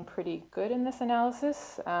looking pretty good in this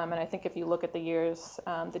analysis. And I think if you look at the years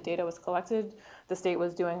the data was collected, the state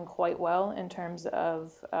was doing quite well in terms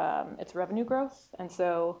of its revenue growth. And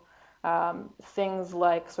so things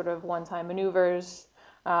like sort of one-time maneuvers,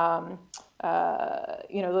 those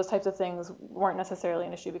types of things weren't necessarily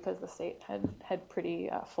an issue because the state had pretty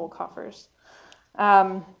full coffers.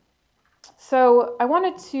 So I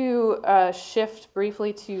wanted to shift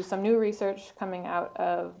briefly to some new research coming out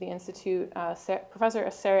of the Institute. Professor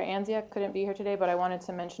Sarah Anzia couldn't be here today, but I wanted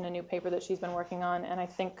to mention a new paper that she's been working on. And I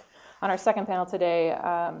think on our second panel today,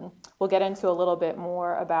 we'll get into a little bit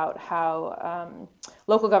more about how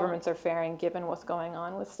local governments are faring given what's going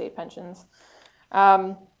on with state pensions.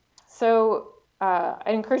 I'd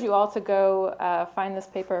encourage you all to go find this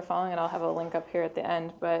paper following it. I'll have a link up here at the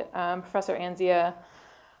end. But Professor Anzia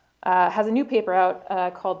has a new paper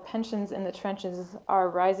out called Pensions in the Trenches, Are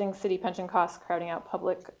Rising City Pension Costs Crowding Out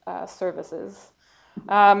Public Services?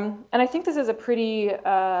 And I think this is a pretty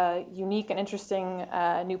unique and interesting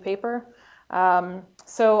new paper.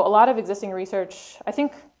 So a lot of existing research, I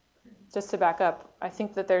think, just to back up, I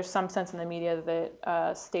think that there's some sense in the media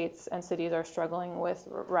that states and cities are struggling with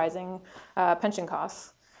rising pension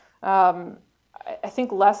costs. I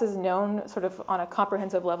think less is known sort of on a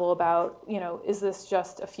comprehensive level about, is this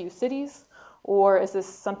just a few cities, or is this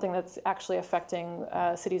something that's actually affecting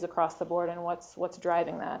cities across the board, and what's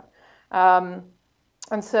driving that?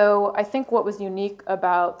 And so I think what was unique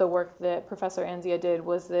about the work that Professor Anzia did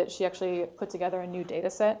was that she actually put together a new data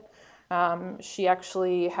set. She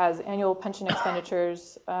actually has annual pension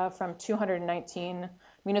expenditures from 219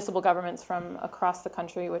 municipal governments from across the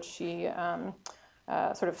country, which she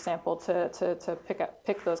sort of sampled to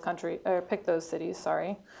pick those cities.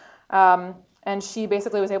 Sorry, and she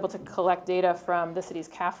basically was able to collect data from the city's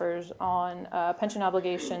CAFRs on pension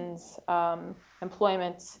obligations,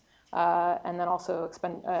 employment, and then also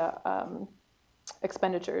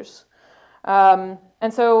expenditures.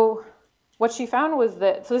 And so what she found was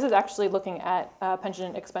that, so this is actually looking at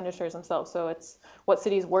pension expenditures themselves. So it's what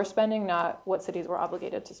cities were spending, not what cities were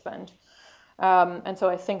obligated to spend. And so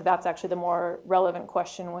I think that's actually the more relevant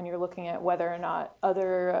question when you're looking at whether or not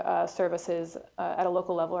other services at a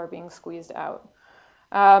local level are being squeezed out.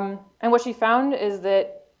 And what she found is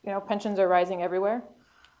that pensions are rising everywhere.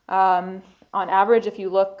 On average, if you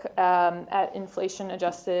look at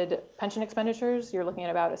inflation-adjusted pension expenditures, you're looking at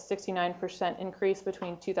about a 69% increase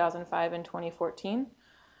between 2005 and 2014.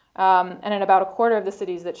 And in about a quarter of the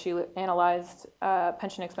cities that she analyzed,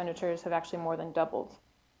 pension expenditures have actually more than doubled.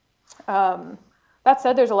 That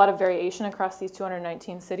said, there's a lot of variation across these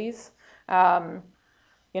 219 cities.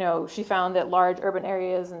 She found that large urban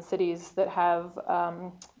areas and cities that have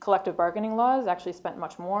collective bargaining laws actually spent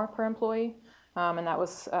much more per employee, and that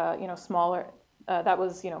was smaller. That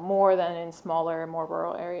was more than in smaller, more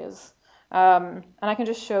rural areas. And I can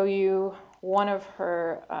just show you one of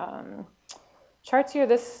her charts here.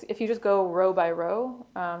 If you just go row by row,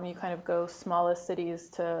 you kind of go smallest cities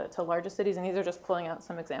to largest cities, and these are just pulling out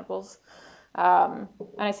some examples. And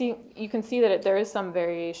you can see that there is some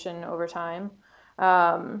variation over time.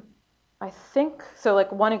 I think, so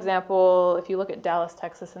like one example, if you look at Dallas,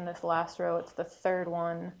 Texas in this last row, it's the third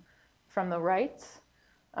one from the right.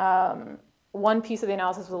 One piece of the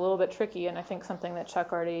analysis was a little bit tricky, and I think something that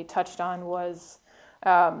Chuck already touched on was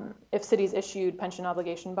if cities issued pension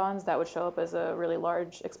obligation bonds, that would show up as a really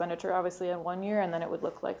large expenditure, obviously, in one year, and then it would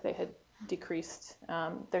look like they had decreased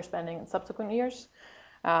their spending in subsequent years.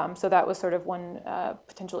 So that was sort of one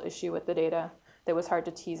potential issue with the data that was hard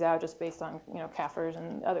to tease out just based on CAFRs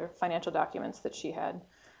and other financial documents that she had.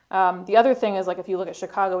 The other thing is, like, if you look at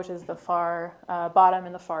Chicago, which is the far bottom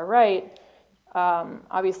and the far right,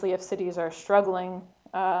 obviously if cities are struggling,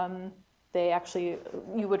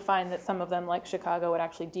 you would find that some of them, like Chicago, would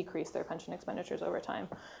actually decrease their pension expenditures over time.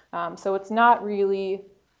 So it's not really,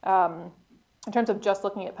 in terms of just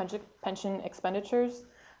looking at pension expenditures,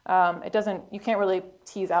 you can't really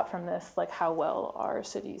tease out from this like how well are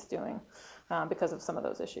cities doing because of some of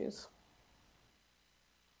those issues.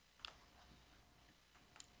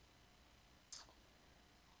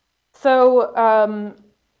 So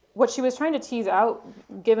what she was trying to tease out,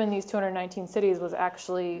 given these 219 cities, was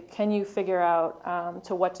actually, can you figure out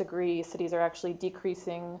to what degree cities are actually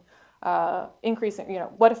decreasing, increasing,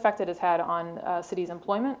 what effect it has had on cities'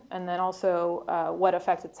 employment, and then also what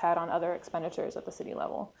effect it's had on other expenditures at the city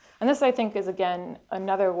level. And this, I think, is, again,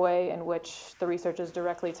 another way in which the research is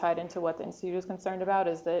directly tied into what the Institute is concerned about,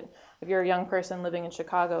 is that if you're a young person living in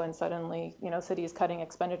Chicago and suddenly, city is cutting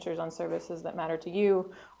expenditures on services that matter to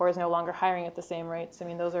you, or is no longer hiring at the same rates, I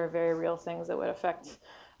mean, those are very real things that would affect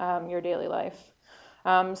your daily life.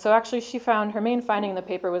 So actually she found, her main finding in the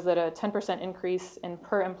paper was that a 10% increase in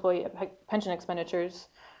per employee pension expenditures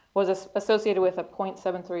was associated with a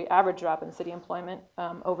 0.73 average drop in city employment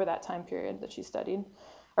over that time period that she studied,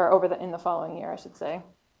 or in the following year, I should say.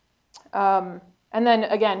 And then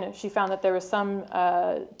again, she found that there was some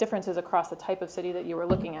differences across the type of city that you were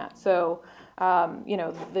looking at. So,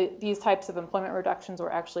 these types of employment reductions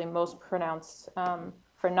were actually most pronounced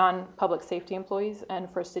for non-public safety employees and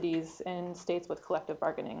for cities in states with collective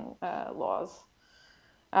bargaining laws.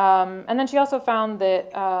 And then she also found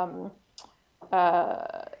that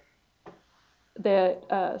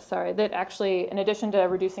that actually, in addition to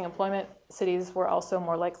reducing employment, cities were also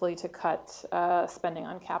more likely to cut spending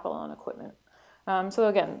on capital and equipment. So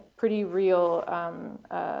again, pretty real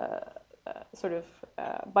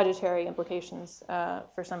budgetary implications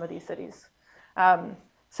for some of these cities.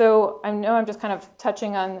 So I know I'm just kind of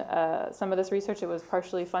touching on some of this research. It was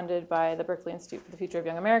partially funded by the Berkeley Institute for the Future of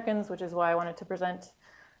Young Americans, which is why I wanted to present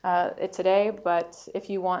it today. But if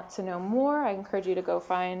you want to know more, I encourage you to go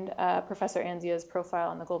find Professor Anzia's profile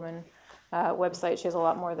on the Goldman website. She has a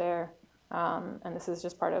lot more there. And this is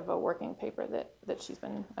just part of a working paper that she's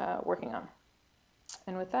been working on.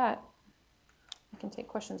 And with that, I can take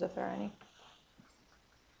questions if there are any.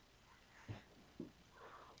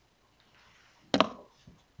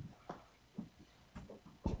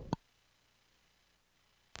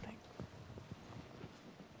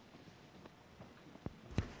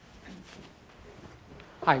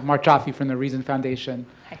 Hi, Mark Jaffe from the Reason Foundation.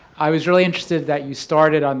 Hi. I was really interested that you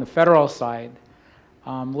started on the federal side.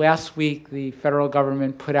 Last week, the federal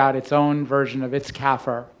government put out its own version of its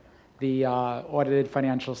CAFR, the audited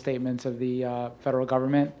financial statements of the federal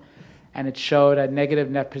government, and it showed a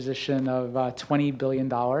negative net position of $20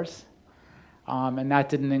 billion. And that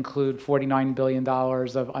didn't include $49 billion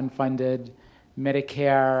of unfunded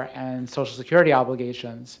Medicare and Social Security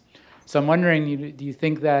obligations. So I'm wondering, do you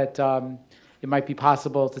think that it might be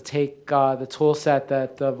possible to take the tool set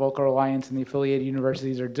that the Volcker Alliance and the affiliated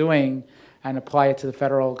universities are doing and apply it to the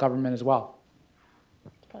federal government as well?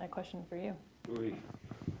 That's probably a question for you.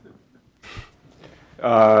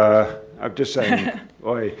 I'm just saying,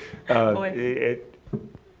 boy, I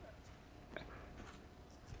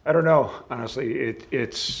don't know, honestly.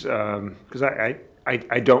 It's because I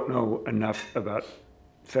don't know enough about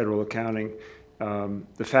federal accounting.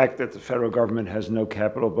 The fact that the federal government has no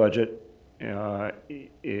capital budget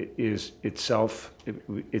is itself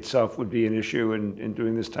would be an issue in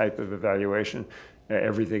doing this type of evaluation.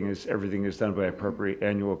 Everything is done by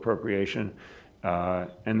annual appropriation.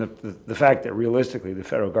 And the fact that realistically the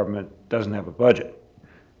federal government doesn't have a budget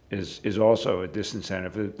is also a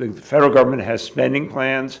disincentive. The federal government has spending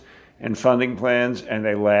plans and funding plans, and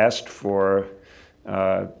they last for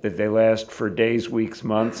days, weeks,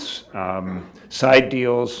 months. Side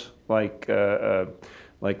deals like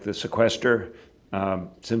the sequester,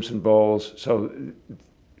 Simpson Bowles. So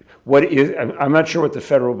I'm not sure what the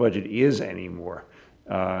federal budget is anymore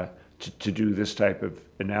to do this type of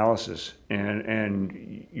analysis.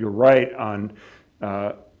 And you're right on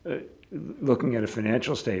looking at a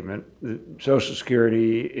financial statement. The Social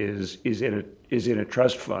Security is in a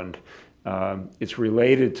trust fund. It's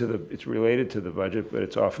related to the budget, but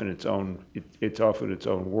it's often its own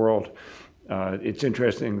world. It's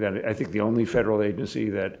interesting that I think the only federal agency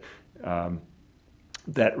that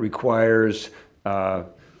requires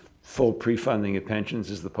full pre-funding of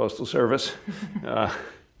pensions is the Postal Service,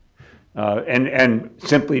 and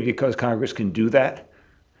simply because Congress can do that.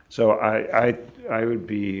 So I would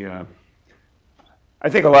be. I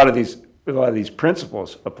think a lot of these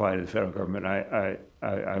principles apply to the federal government. I'd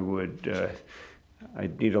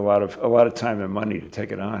need a lot of time and money to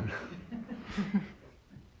take it on.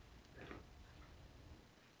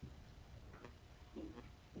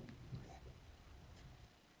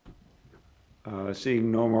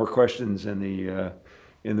 Seeing no more questions in the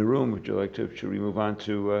room, would you like to? Should we move on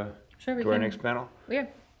to our next panel? Yeah,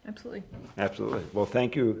 absolutely. Absolutely. Well,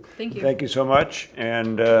 thank you. Thank you. Thank you so much,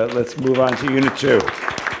 and let's move on to Unit 2.